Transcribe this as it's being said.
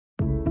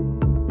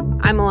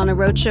I'm Alana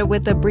Rocha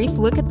with a brief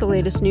look at the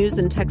latest news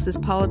in Texas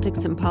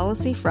politics and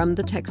policy from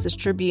the Texas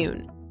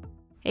Tribune.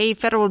 A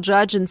federal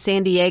judge in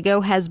San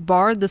Diego has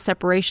barred the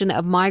separation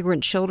of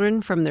migrant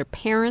children from their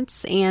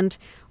parents and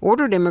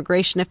ordered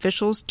immigration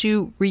officials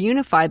to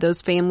reunify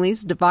those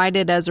families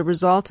divided as a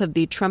result of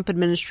the Trump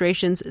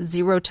administration's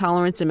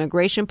zero-tolerance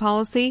immigration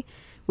policy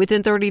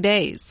within 30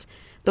 days.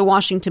 The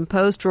Washington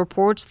Post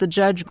reports the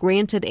judge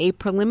granted a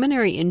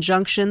preliminary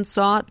injunction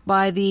sought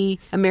by the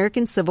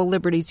American Civil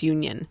Liberties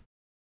Union.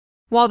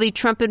 While the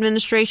Trump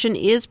administration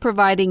is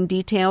providing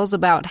details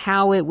about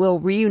how it will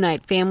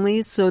reunite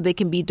families so they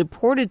can be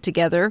deported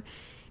together,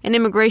 an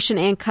Immigration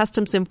and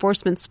Customs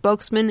Enforcement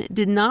spokesman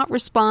did not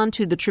respond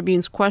to the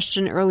Tribune's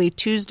question early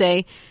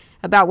Tuesday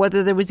about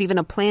whether there was even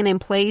a plan in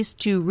place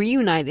to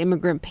reunite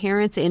immigrant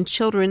parents and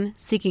children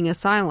seeking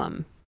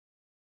asylum.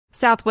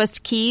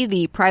 Southwest Key,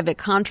 the private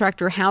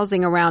contractor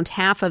housing around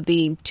half of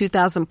the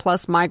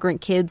 2,000-plus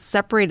migrant kids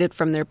separated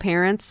from their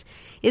parents,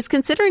 is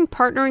considering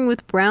partnering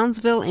with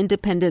Brownsville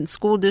Independent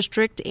School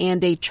District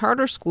and a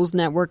charter schools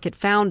network it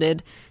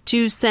founded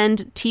to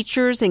send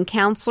teachers and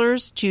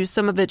counselors to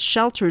some of its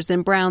shelters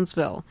in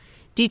Brownsville.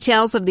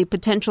 Details of the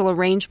potential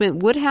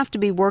arrangement would have to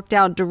be worked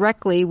out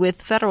directly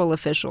with federal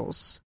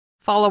officials.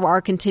 Follow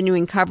our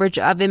continuing coverage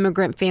of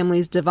immigrant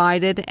families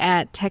divided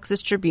at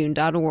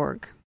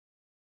texastribune.org.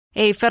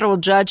 A federal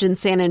judge in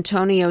San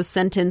Antonio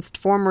sentenced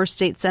former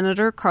state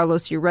senator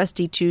Carlos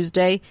Uresti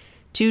Tuesday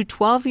to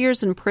 12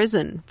 years in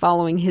prison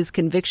following his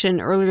conviction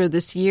earlier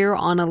this year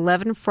on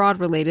 11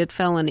 fraud-related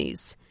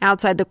felonies.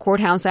 Outside the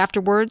courthouse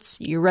afterwards,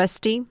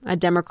 Uresti, a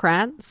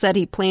Democrat, said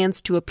he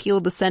plans to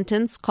appeal the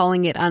sentence,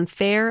 calling it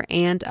unfair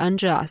and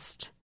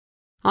unjust.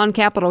 On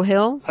Capitol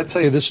Hill, I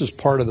tell you, this is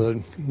part of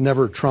the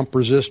never Trump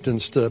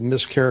resistance to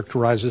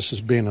mischaracterize this as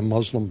being a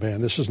Muslim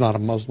ban. This is not a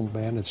Muslim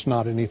ban. It's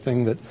not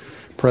anything that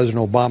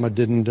President Obama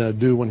didn't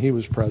do when he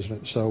was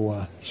president.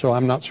 So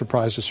I'm not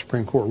surprised the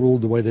Supreme Court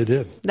ruled the way they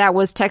did. That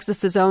was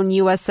Texas's own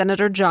U.S.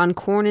 Senator John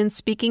Cornyn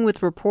speaking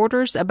with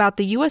reporters about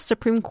the U.S.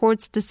 Supreme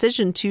Court's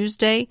decision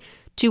Tuesday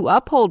to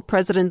uphold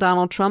President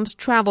Donald Trump's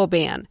travel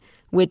ban,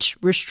 which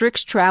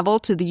restricts travel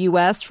to the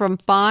U.S. from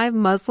 5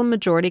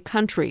 Muslim-majority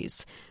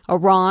countries: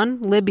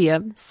 Iran,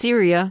 Libya,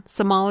 Syria,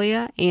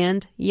 Somalia,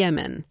 and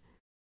Yemen.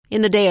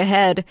 In the day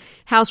ahead,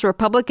 House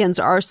Republicans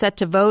are set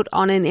to vote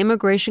on an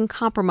immigration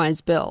compromise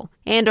bill,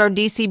 and our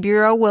D.C.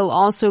 Bureau will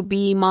also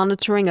be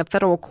monitoring a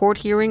federal court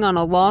hearing on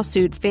a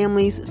lawsuit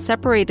families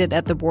separated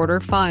at the border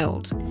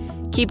filed.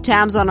 Keep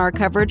tabs on our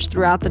coverage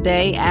throughout the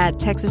day at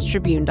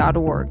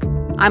texastribune.org.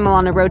 I'm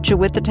Alana Rocha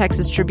with the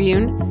Texas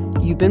Tribune.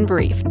 You've been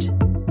briefed.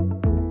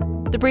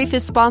 The brief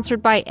is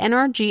sponsored by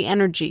NRG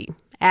Energy.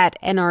 At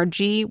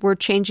NRG, we're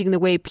changing the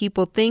way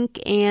people think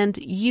and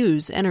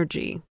use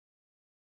energy.